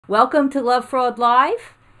Welcome to Lovefraud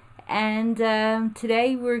Live, and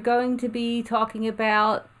today we're going to be talking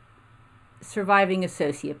about surviving a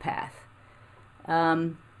sociopath.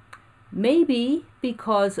 Maybe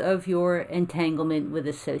because of your entanglement with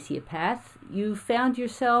a sociopath, you found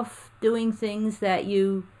yourself doing things that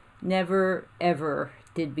you never ever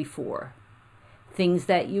did before. Things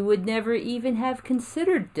that you would never even have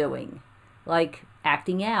considered doing, like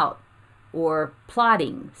acting out, or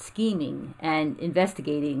plotting, scheming, and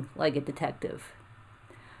investigating like a detective.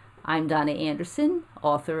 I'm Donna Andersen,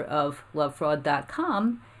 author of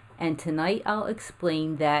Lovefraud.com, and tonight I'll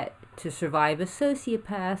explain that to survive a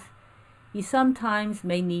sociopath, you sometimes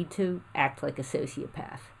may need to act like a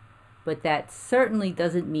sociopath, but that certainly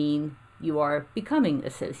doesn't mean you are becoming a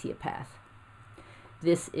sociopath.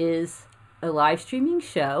 This is a live streaming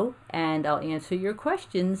show, and I'll answer your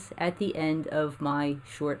questions at the end of my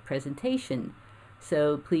short presentation.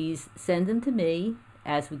 So please send them to me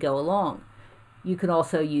as we go along. You can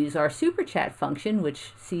also use our super chat function,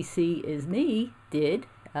 which CC is me did.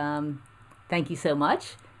 Thank you so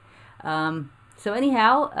much. So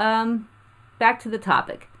anyhow, back to the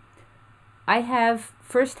topic. I have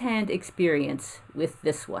firsthand experience with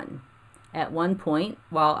this one. At one point,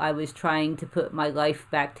 while I was trying to put my life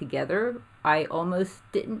back together, I almost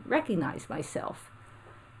didn't recognize myself.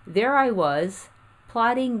 There I was,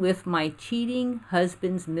 plotting with my cheating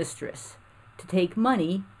husband's mistress to take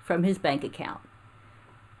money from his bank account.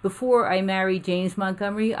 Before I married James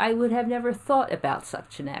Montgomery, I would have never thought about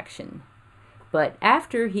such an action. But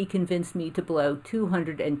after he convinced me to blow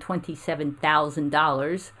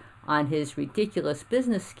 $227,000 on his ridiculous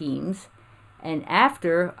business schemes, and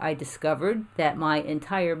after I discovered that my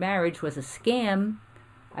entire marriage was a scam,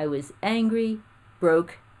 I was angry,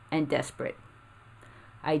 broke, and desperate.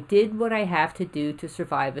 I did what I have to do to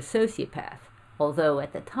survive a sociopath, although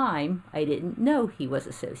at the time I didn't know he was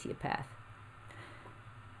a sociopath.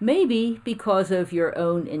 Maybe because of your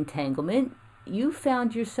own entanglement, you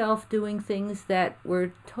found yourself doing things that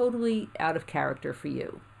were totally out of character for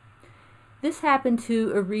you. This happened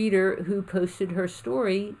to a reader who posted her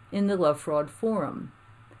story in the Lovefraud forum.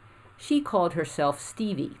 She called herself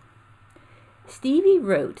Stevie. Stevie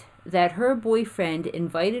wrote that her boyfriend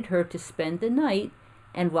invited her to spend the night,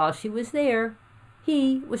 and while she was there,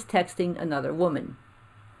 he was texting another woman.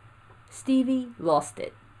 Stevie lost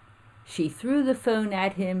it. She threw the phone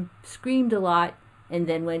at him, screamed a lot, and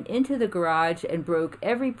then went into the garage and broke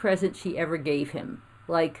every present she ever gave him,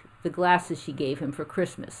 like the glasses she gave him for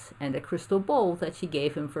Christmas and a crystal bowl that she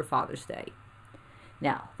gave him for Father's Day.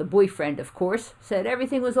 Now, the boyfriend, of course, said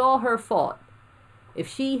everything was all her fault. If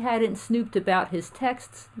she hadn't snooped about his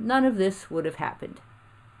texts, none of this would have happened.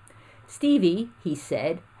 Stevie, he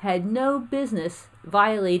said, had no business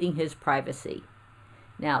violating his privacy.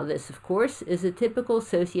 Now, this, of course, is a typical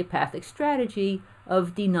sociopathic strategy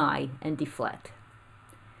of deny and deflect.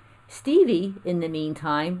 Stevie, in the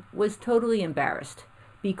meantime, was totally embarrassed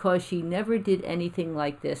because she never did anything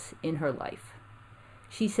like this in her life.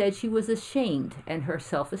 She said she was ashamed and her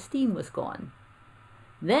self-esteem was gone.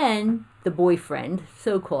 Then the boyfriend,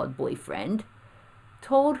 so-called boyfriend,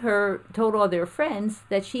 told all their friends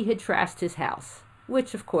that she had trashed his house,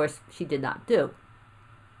 which of course she did not do.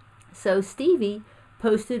 So Stevie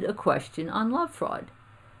posted a question on Lovefraud.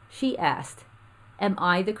 She asked, "Am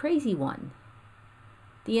I the crazy one?"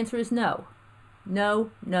 The answer is no.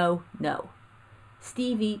 No, no, no.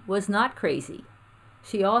 Stevie was not crazy.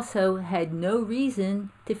 She also had no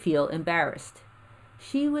reason to feel embarrassed.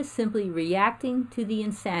 She was simply reacting to the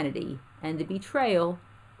insanity and the betrayal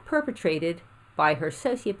perpetrated by her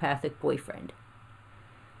sociopathic boyfriend.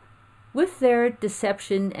 With their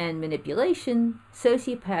deception and manipulation,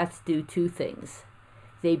 sociopaths do two things.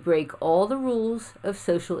 They break all the rules of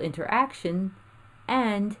social interaction,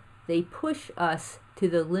 and they push us to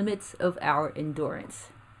the limits of our endurance.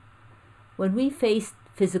 When we face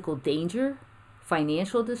physical danger,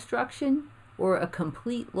 financial destruction, or a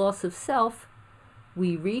complete loss of self,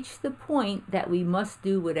 we reach the point that we must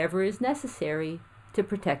do whatever is necessary to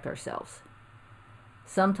protect ourselves.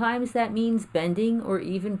 Sometimes that means bending or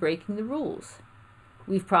even breaking the rules.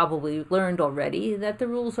 We've probably learned already that the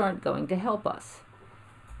rules aren't going to help us.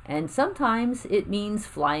 And sometimes it means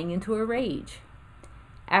flying into a rage.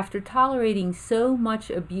 After tolerating so much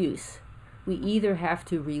abuse, we either have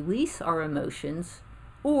to release our emotions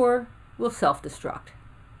or we'll self-destruct.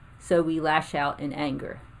 So we lash out in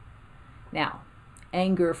anger. Now,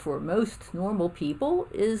 anger for most normal people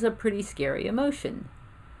is a pretty scary emotion,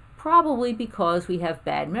 probably because we have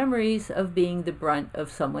bad memories of being the brunt of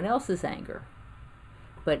someone else's anger.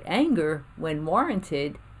 But anger, when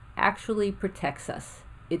warranted, actually protects us.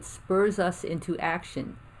 It spurs us into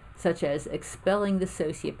action, such as expelling the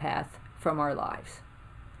sociopath from our lives.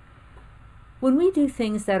 When we do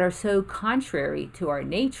things that are so contrary to our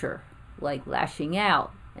nature, like lashing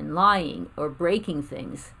out and lying or breaking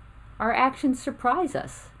things, our actions surprise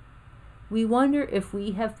us. We wonder if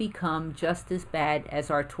we have become just as bad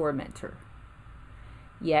as our tormentor.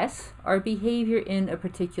 Yes, our behavior in a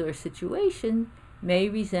particular situation may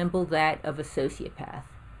resemble that of a sociopath,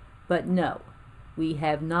 but no, we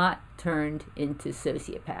have not turned into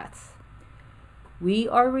sociopaths. We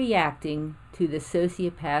are reacting to the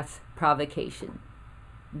sociopath's provocation.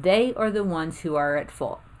 They are the ones who are at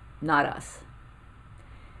fault, not us.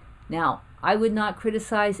 Now, I would not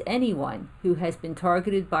criticize anyone who has been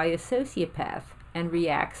targeted by a sociopath and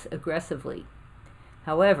reacts aggressively.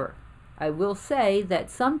 However, I will say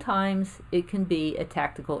that sometimes it can be a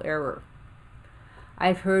tactical error.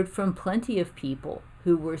 I've heard from plenty of people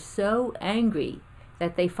who were so angry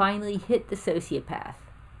that they finally hit the sociopath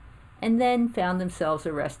and then found themselves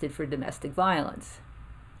arrested for domestic violence.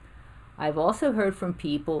 I've also heard from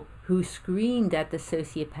people who screamed at the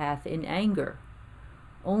sociopath in anger,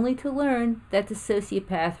 only to learn that the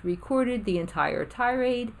sociopath recorded the entire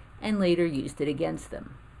tirade and later used it against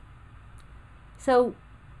them. So,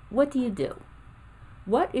 what do you do?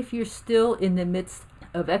 What if you're still in the midst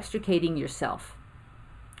of extricating yourself?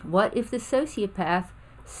 What if the sociopath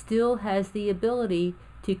still has the ability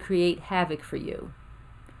to create havoc for you?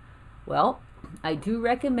 Well, I do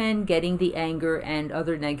recommend getting the anger and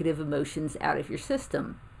other negative emotions out of your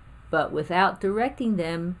system, but without directing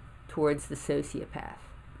them towards the sociopath.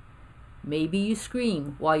 Maybe you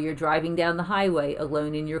scream while you're driving down the highway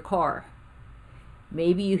alone in your car.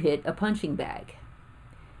 Maybe you hit a punching bag.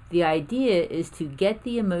 The idea is to get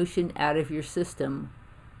the emotion out of your system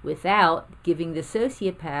without giving the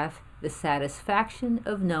sociopath the satisfaction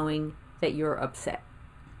of knowing that you're upset.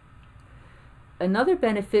 Another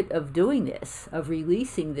benefit of doing this, of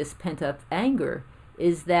releasing this pent-up anger,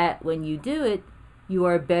 is that when you do it, you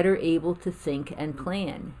are better able to think and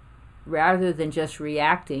plan, rather than just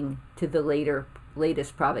reacting to the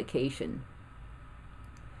latest provocation.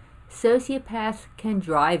 Sociopaths can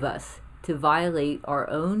drive us to violate our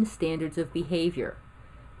own standards of behavior,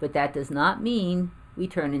 but that does not mean we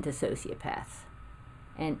turn into sociopaths.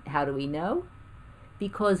 And how do we know?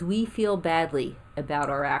 Because we feel badly about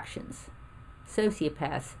our actions.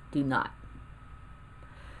 Sociopaths do not.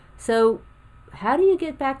 So, how do you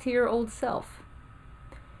get back to your old self?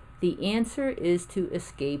 The answer is to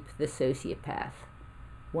escape the sociopath.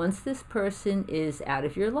 Once this person is out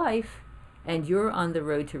of your life and you're on the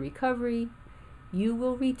road to recovery, you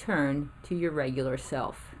will return to your regular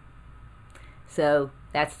self. So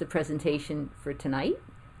that's the presentation for tonight.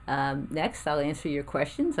 Next, I'll answer your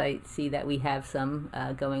questions. I see that we have some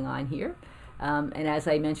going on here. And as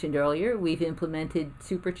I mentioned earlier, we've implemented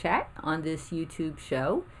Super Chat on this YouTube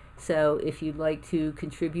show. So if you'd like to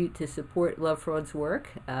contribute to support Lovefraud's work,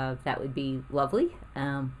 that would be lovely.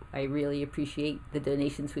 I really appreciate the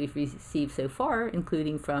donations we've received so far,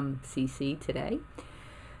 including from CC today.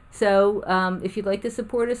 So if you'd like to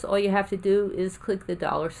support us, all you have to do is click the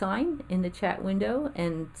 $ in the chat window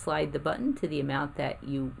and slide the button to the amount that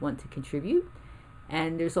you want to contribute.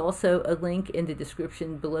 And there's also a link in the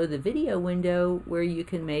description below the video window where you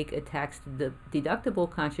can make a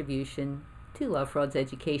tax-deductible contribution to Lovefraud's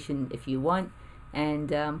education if you want,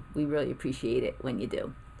 and we really appreciate it when you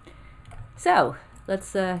do. So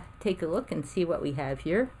let's take a look and see what we have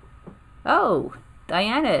here. Oh,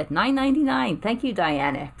 Diana, $9.99. Thank you,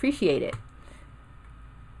 Diana. Appreciate it.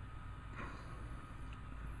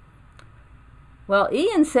 Well,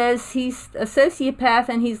 Ian says he's a sociopath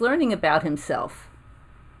and he's learning about himself.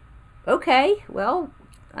 Okay, well,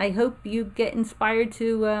 I hope you get inspired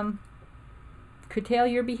to curtail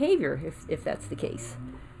your behavior if that's the case.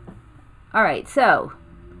 All right, so,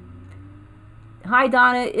 hi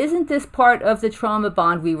Donna, isn't this part of the trauma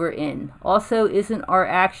bond we were in? Also, isn't our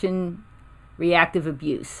action reactive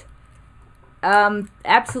abuse?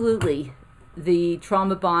 Absolutely. The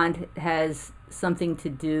trauma bond has something to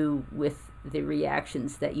do with the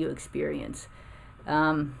reactions that you experience.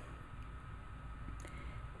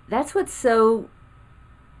 That's what's so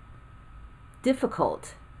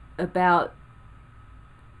difficult about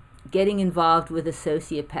getting involved with a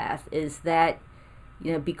sociopath, is that,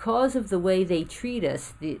 you know, because of the way they treat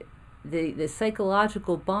us, the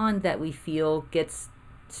psychological bond that we feel gets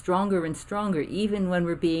stronger and stronger, even when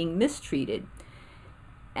we're being mistreated.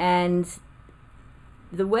 And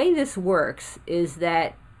the way this works is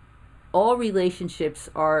that all relationships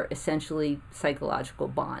are essentially psychological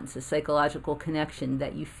bonds, a psychological connection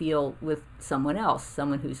that you feel with someone else,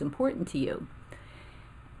 someone who's important to you.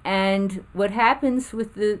 And what happens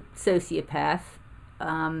with the sociopath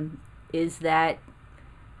is that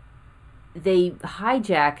they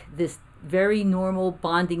hijack this very normal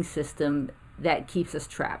bonding system that keeps us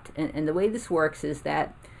trapped. And the way this works is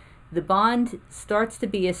that the bond starts to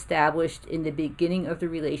be established in the beginning of the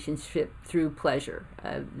relationship through pleasure.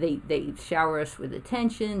 They shower us with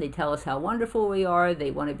attention, they tell us how wonderful we are,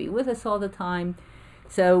 they want to be with us all the time.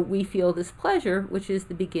 So we feel this pleasure, which is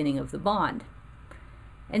the beginning of the bond.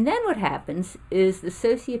 And then what happens is the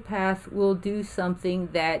sociopath will do something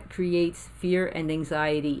that creates fear and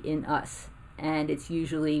anxiety in us. And it's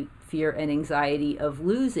usually fear and anxiety of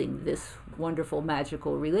losing this wonderful,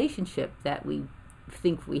 magical relationship that we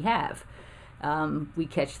think we have. We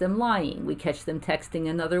catch them lying. We catch them texting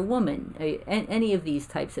another woman. Any of these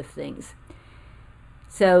types of things.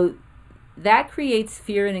 So that creates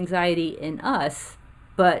fear and anxiety in us,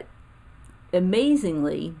 but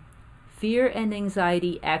amazingly, fear and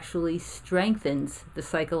anxiety actually strengthens the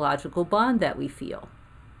psychological bond that we feel.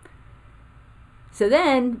 So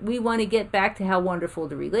then we want to get back to how wonderful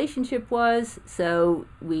the relationship was. So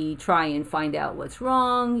we try and find out what's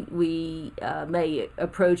wrong. We may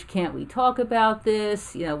approach, can't we talk about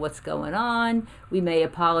this? You know, what's going on? We may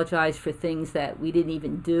apologize for things that we didn't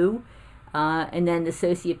even do. And then the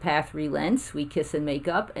sociopath relents. We kiss and make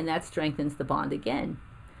up, and that strengthens the bond again.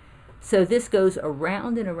 So this goes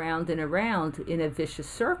around and around and around in a vicious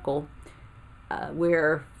circle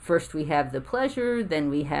where first we have the pleasure, then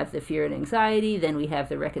we have the fear and anxiety, then we have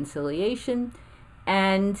the reconciliation.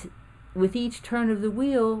 And with each turn of the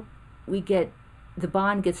wheel, the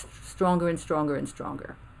bond gets stronger and stronger and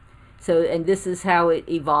stronger. So, and this is how it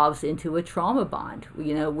evolves into a trauma bond,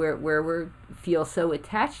 you know, where we feel so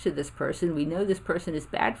attached to this person. We know this person is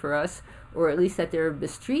bad for us, or at least that they're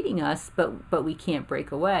mistreating us, but we can't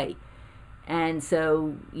break away. And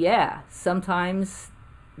so, yeah, sometimes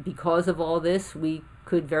because of all this, we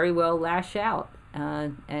could very well lash out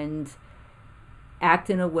and act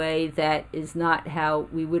in a way that is not how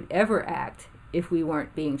we would ever act if we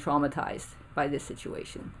weren't being traumatized by this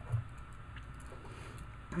situation.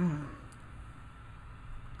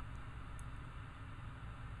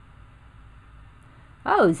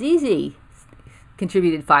 Oh, ZZ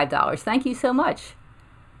contributed $5. Thank you so much.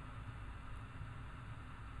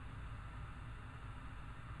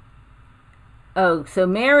 Oh, so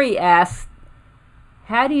Mary asks,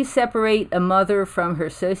 how do you separate a mother from her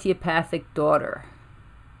sociopathic daughter?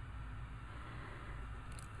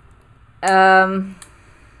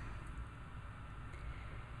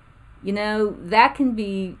 You know, that can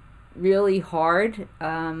be really hard.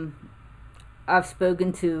 I've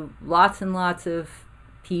spoken to lots and lots of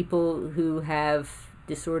people who have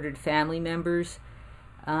disordered family members.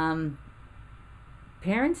 Parents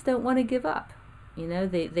don't want to give up. You know,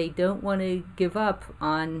 they don't want to give up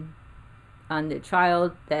on the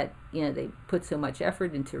child that, you know, they put so much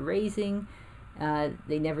effort into raising.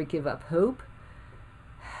 They never give up hope.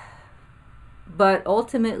 But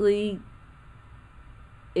ultimately,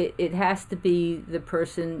 it has to be the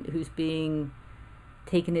person who's being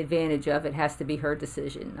taken advantage of. It has to be her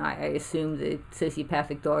decision. I assume the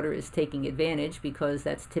sociopathic daughter is taking advantage because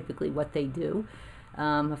that's typically what they do.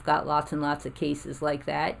 I've got lots and lots of cases like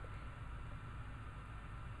that.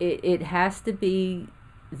 It has to be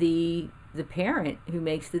the parent who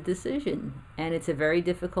makes the decision, and it's a very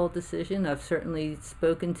difficult decision. I've certainly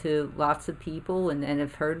spoken to lots of people and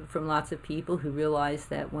have heard from lots of people who realize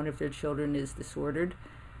that one of their children is disordered,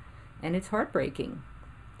 and it's heartbreaking.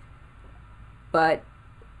 But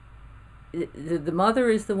the mother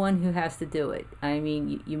is the one who has to do it. I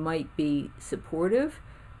mean, you might be supportive,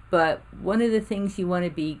 but one of the things you want to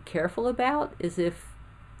be careful about is if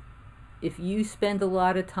you spend a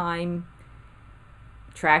lot of time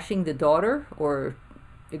trashing the daughter or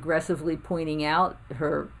aggressively pointing out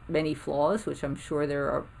her many flaws, which I'm sure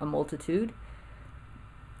there are a multitude,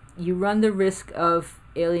 you run the risk of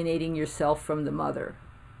alienating yourself from the mother.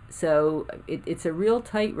 So it's a real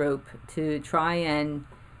tightrope to try and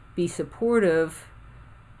be supportive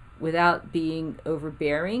without being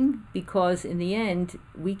overbearing, because in the end,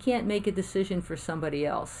 we can't make a decision for somebody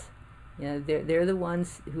else. You know, they're the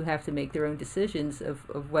ones who have to make their own decisions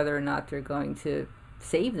of whether or not they're going to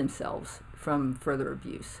save themselves from further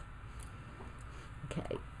abuse.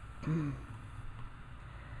 Okay.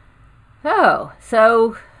 Oh,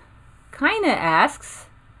 so kind of asks,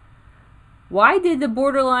 why did the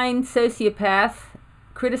borderline sociopath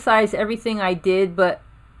criticize everything I did but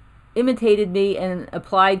imitated me and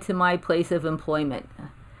applied to my place of employment?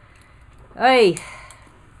 Hey,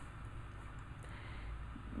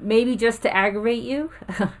 maybe just to aggravate you,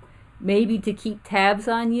 maybe to keep tabs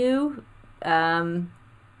on you.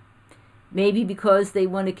 maybe because they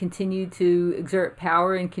want to continue to exert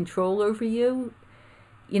power and control over you.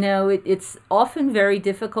 It's often very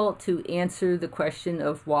difficult to answer the question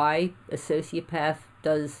of why a sociopath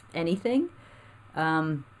does anything.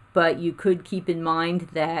 But you could keep in mind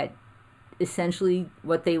that essentially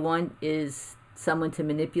what they want is someone to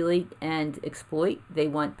manipulate and exploit. They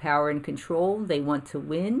want power and control. They want to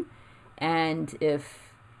win. And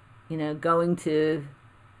if, going to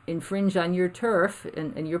infringe on your turf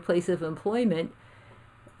and your place of employment,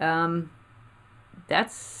 that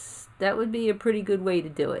would be a pretty good way to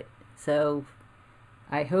do it. So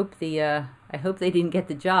I hope they didn't get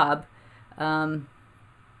the job.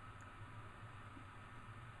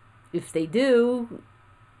 If they do,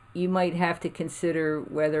 you might have to consider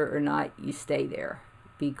whether or not you stay there,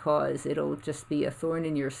 because it'll just be a thorn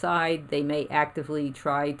in your side. They may actively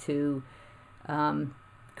try to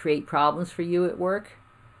create problems for you at work.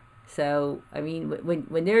 So, I mean,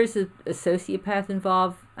 when there's a sociopath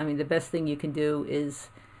involved, I mean, the best thing you can do is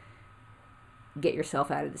get yourself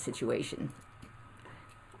out of the situation.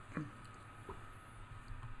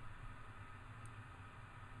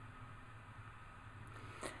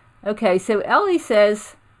 Okay, so Ellie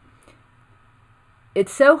says,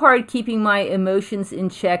 it's so hard keeping my emotions in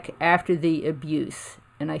check after the abuse,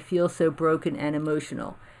 and I feel so broken and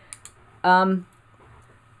emotional. I'm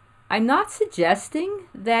not suggesting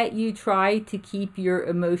that you try to keep your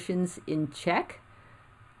emotions in check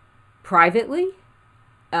privately.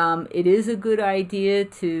 It is a good idea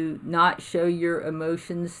to not show your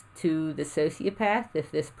emotions to the sociopath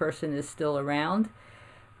if this person is still around.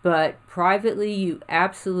 But privately, you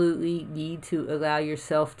absolutely need to allow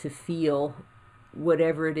yourself to feel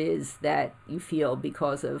whatever it is that you feel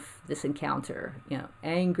because of this encounter.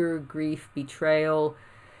 Anger, grief, betrayal,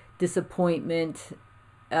 disappointment,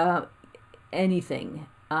 anything.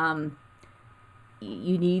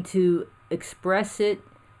 You need to express it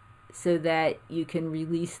so that you can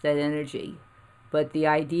release that energy. But the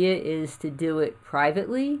idea is to do it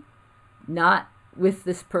privately, not with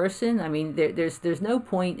this person. I mean, there's no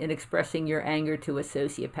point in expressing your anger to a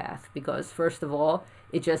sociopath, because first of all,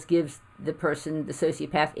 it just gives the person, the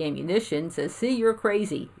sociopath, ammunition. Says, see, you're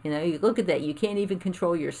crazy. You look at that. You can't even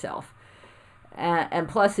control yourself. And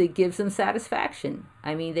plus, it gives them satisfaction.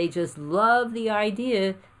 I mean, they just love the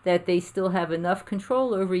idea that they still have enough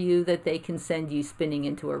control over you that they can send you spinning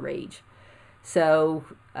into a rage. So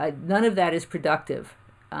none of that is productive.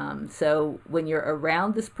 So when you're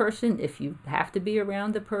around this person, if you have to be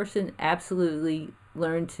around the person, absolutely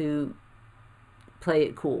learn to play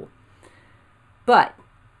it cool. But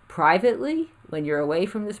privately, when you're away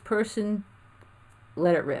from this person,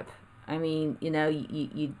 let it rip. I mean,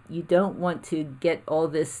 you don't want to get all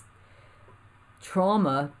this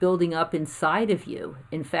trauma building up inside of you.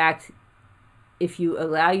 In fact, if you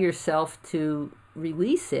allow yourself to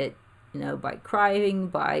release it, by crying,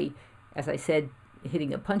 by, as I said,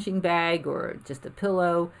 hitting a punching bag or just a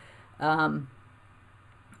pillow,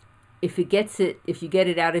 if you get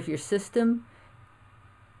it out of your system,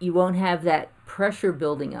 you won't have that pressure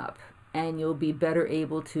building up, and you'll be better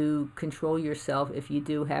able to control yourself if you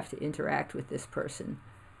do have to interact with this person.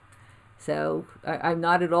 So I'm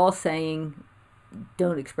not at all saying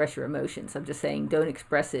don't express your emotions. I'm just saying don't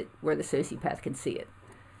express it where the sociopath can see it.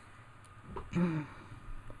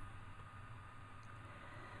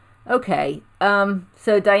 Okay,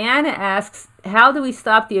 so Diana asks, how do we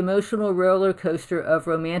stop the emotional roller coaster of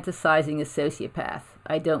romanticizing a sociopath?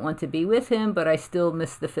 I don't want to be with him, but I still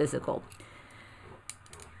miss the physical.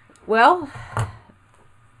 Well,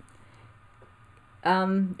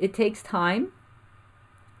 it takes time.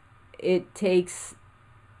 It takes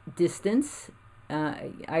distance.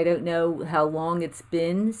 I don't know how long it's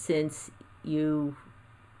been since you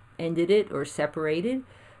ended it or separated,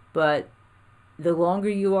 but the longer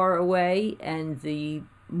you are away and the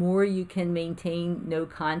more you can maintain no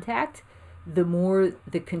contact, the more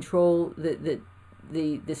the control, the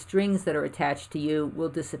strings that are attached to you will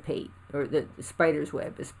dissipate. Or the spider's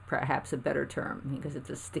web is perhaps a better term, because it's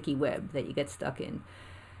a sticky web that you get stuck in.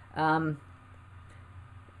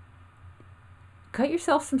 Cut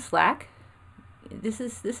yourself some slack. This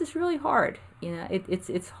is really hard.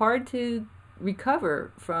 It's hard to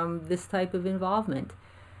recover from this type of involvement.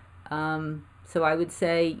 So I would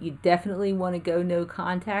say you definitely want to go no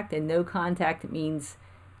contact, and no contact means,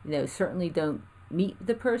 certainly don't meet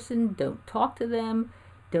the person, don't talk to them,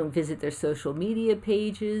 don't visit their social media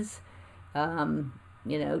pages, don't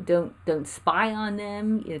spy on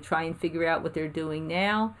them, try and figure out what they're doing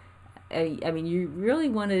now. I mean, you really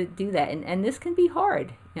want to do that, and this can be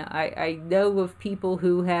hard. I know of people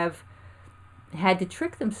who have had to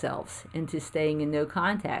trick themselves into staying in no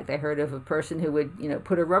contact. I heard of a person who would,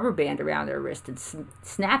 put a rubber band around their wrist and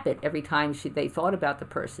snap it every time they thought about the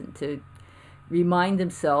person to remind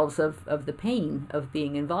themselves of the pain of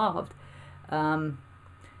being involved.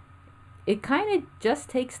 It kind of just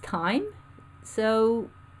takes time, so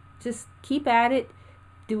just keep at it.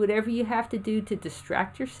 Do whatever you have to do to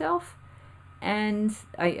distract yourself. And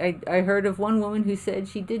I heard of one woman who said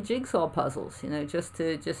she did jigsaw puzzles, just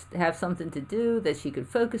to have something to do that she could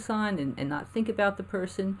focus on and not think about the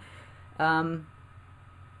person.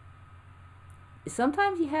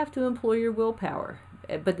 Sometimes you have to employ your willpower,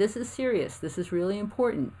 but this is serious. This is really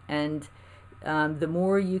important. And the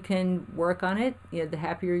more you can work on it, the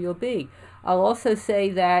happier you'll be. I'll also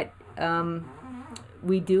say that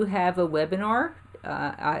we do have a webinar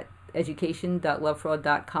at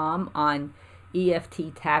education.lovefraud.com on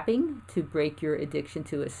EFT tapping to break your addiction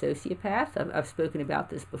to a sociopath. I've spoken about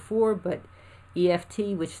this before, but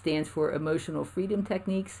EFT, which stands for Emotional Freedom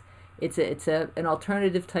Techniques, it's an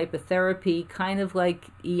alternative type of therapy, kind of like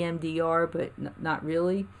EMDR, but not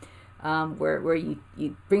really, where you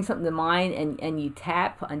bring something to mind and you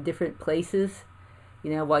tap on different places,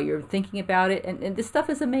 while you're thinking about it. And this stuff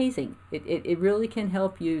is amazing. It really can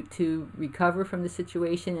help you to recover from the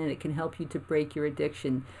situation, and it can help you to break your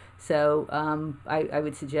addiction. So I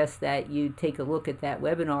would suggest that you take a look at that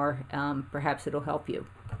webinar. Perhaps it'll help you.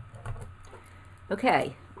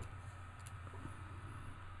 Okay.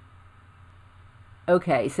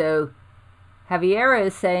 Okay, so Javiera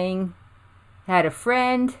is saying, had a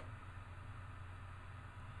friend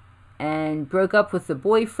and broke up with the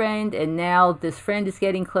boyfriend, and now this friend is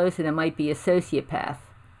getting close and it might be a sociopath.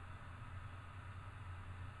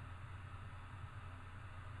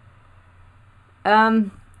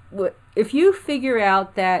 If you figure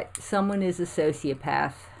out that someone is a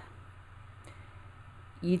sociopath,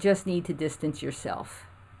 you just need to distance yourself.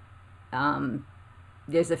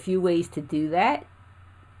 There's a few ways to do that.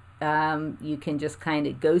 You can just kind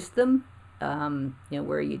of ghost them,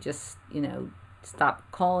 where you just, stop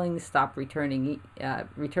calling, stop returning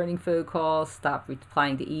phone calls, stop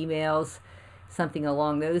replying to emails, something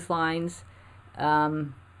along those lines.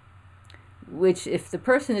 Which, if the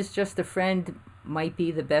person is just a friend, might be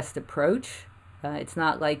the best approach. It's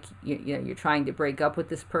not like you're trying to break up with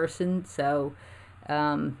this person, so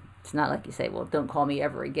it's not like you say, well, don't call me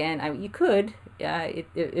ever again. I mean, you could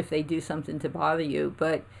if they do something to bother you,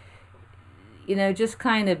 but just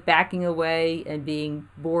kind of backing away and being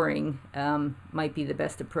boring might be the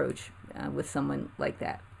best approach with someone like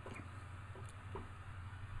that.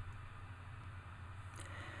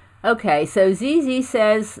 Okay, so ZZ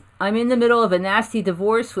says, I'm in the middle of a nasty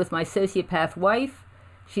divorce with my sociopath wife.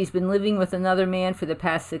 She's been living with another man for the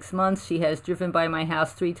past 6 months. She has driven by my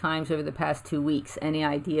house 3 times over the past 2 weeks. Any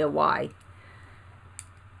idea why?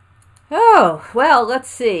 Oh, well, let's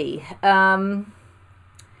see.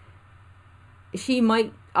 She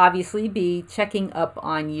might obviously be checking up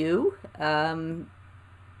on you.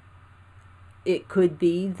 It could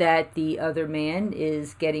be that the other man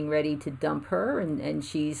is getting ready to dump her, and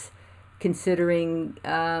she's considering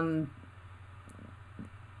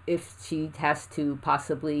if she has to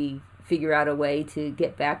possibly figure out a way to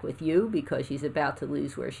get back with you because she's about to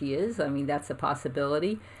lose where she is. I mean, that's a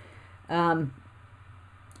possibility.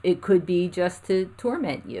 It could be just to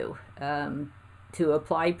torment you, to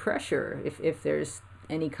apply pressure if there's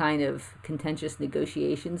any kind of contentious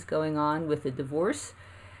negotiations going on with the divorce.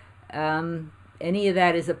 Any of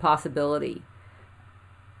that is a possibility.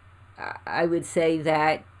 I would say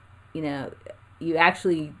that, you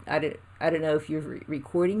actually, I don't know if you're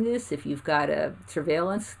recording this, if you've got a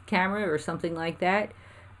surveillance camera or something like that,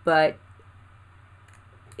 but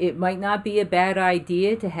it might not be a bad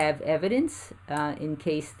idea to have evidence in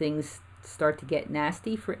case things start to get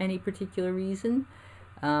nasty for any particular reason.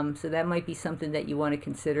 So that might be something that you want to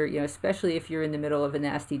consider, especially if you're in the middle of a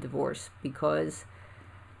nasty divorce, because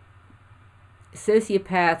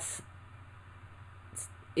sociopaths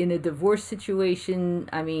in a divorce situation,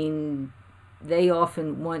 I mean, they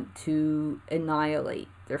often want to annihilate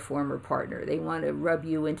their former partner. They want to rub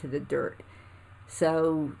you into the dirt.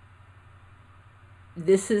 So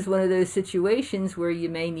this is one of those situations where you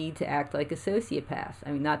may need to act like a sociopath.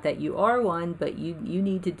 I mean, not that you are one, but you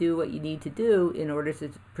need to do what you need to do in order to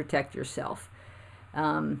protect yourself.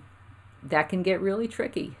 That can get really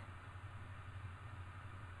tricky.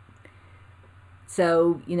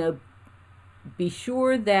 So, be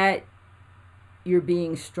sure that you're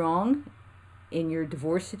being strong in your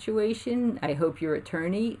divorce situation. I hope your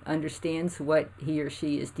attorney understands what he or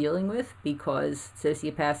she is dealing with, because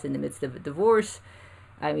sociopaths in the midst of a divorce,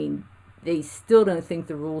 I mean, they still don't think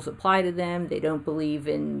the rules apply to them. They don't believe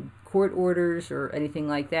in court orders or anything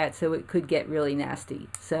like that, so it could get really nasty.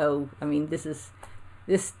 So, I mean,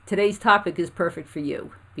 today's topic is perfect for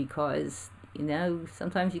you, because, you know,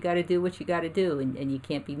 sometimes you got to do what you got to do, and you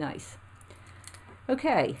can't be nice.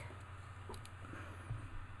 Okay.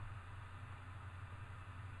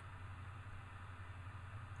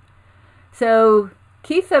 So,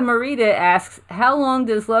 Keitha Marita asks, how long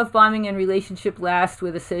does love bombing and relationship last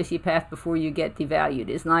with a sociopath before you get devalued?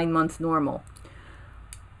 Is 9 months normal?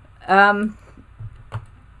 I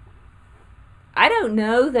don't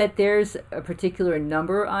know that there's a particular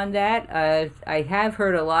number on that. I have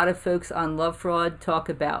heard a lot of folks on Lovefraud talk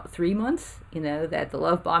about 3 months, you know, that the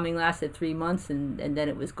love bombing lasted 3 months and then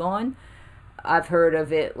it was gone. I've heard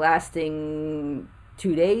of it lasting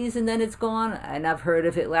 2 days and then it's gone, and I've heard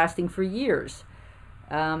of it lasting for years.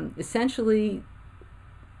 Essentially,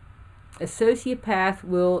 a sociopath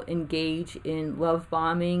will engage in love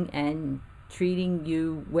bombing and treating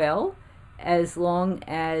you well as long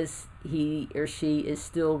as he or she is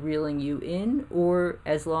still reeling you in, or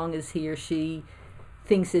as long as he or she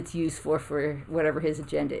thinks it's useful for whatever his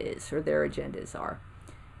agenda is or their agendas are.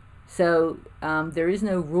 So there is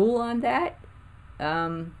no rule on that.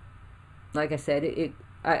 Like I said,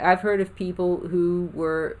 I've heard of people who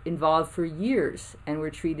were involved for years and were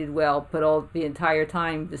treated well, but the entire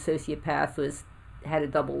time the sociopath had a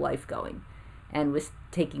double life going and was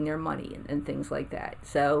taking their money and things like that.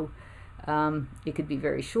 So it could be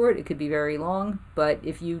very short, it could be very long, but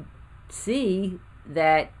if you see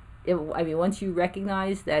that, once you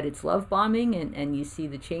recognize that it's love bombing and you see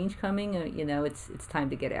the change coming, you know, it's time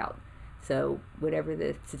to get out. So whatever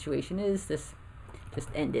the situation is, just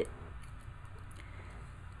end it.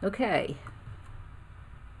 Okay.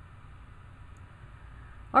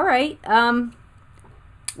 All right.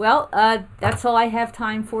 Well, that's all I have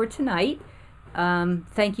time for tonight.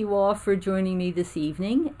 Thank you all for joining me this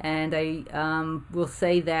evening, and I will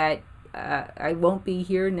say that I won't be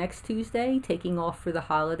here next Tuesday, taking off for the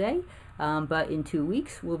holiday, but in 2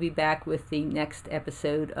 weeks we'll be back with the next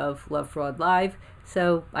episode of Lovefraud Live,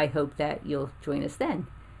 so I hope that you'll join us then.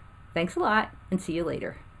 Thanks a lot, and see you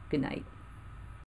later. Good night.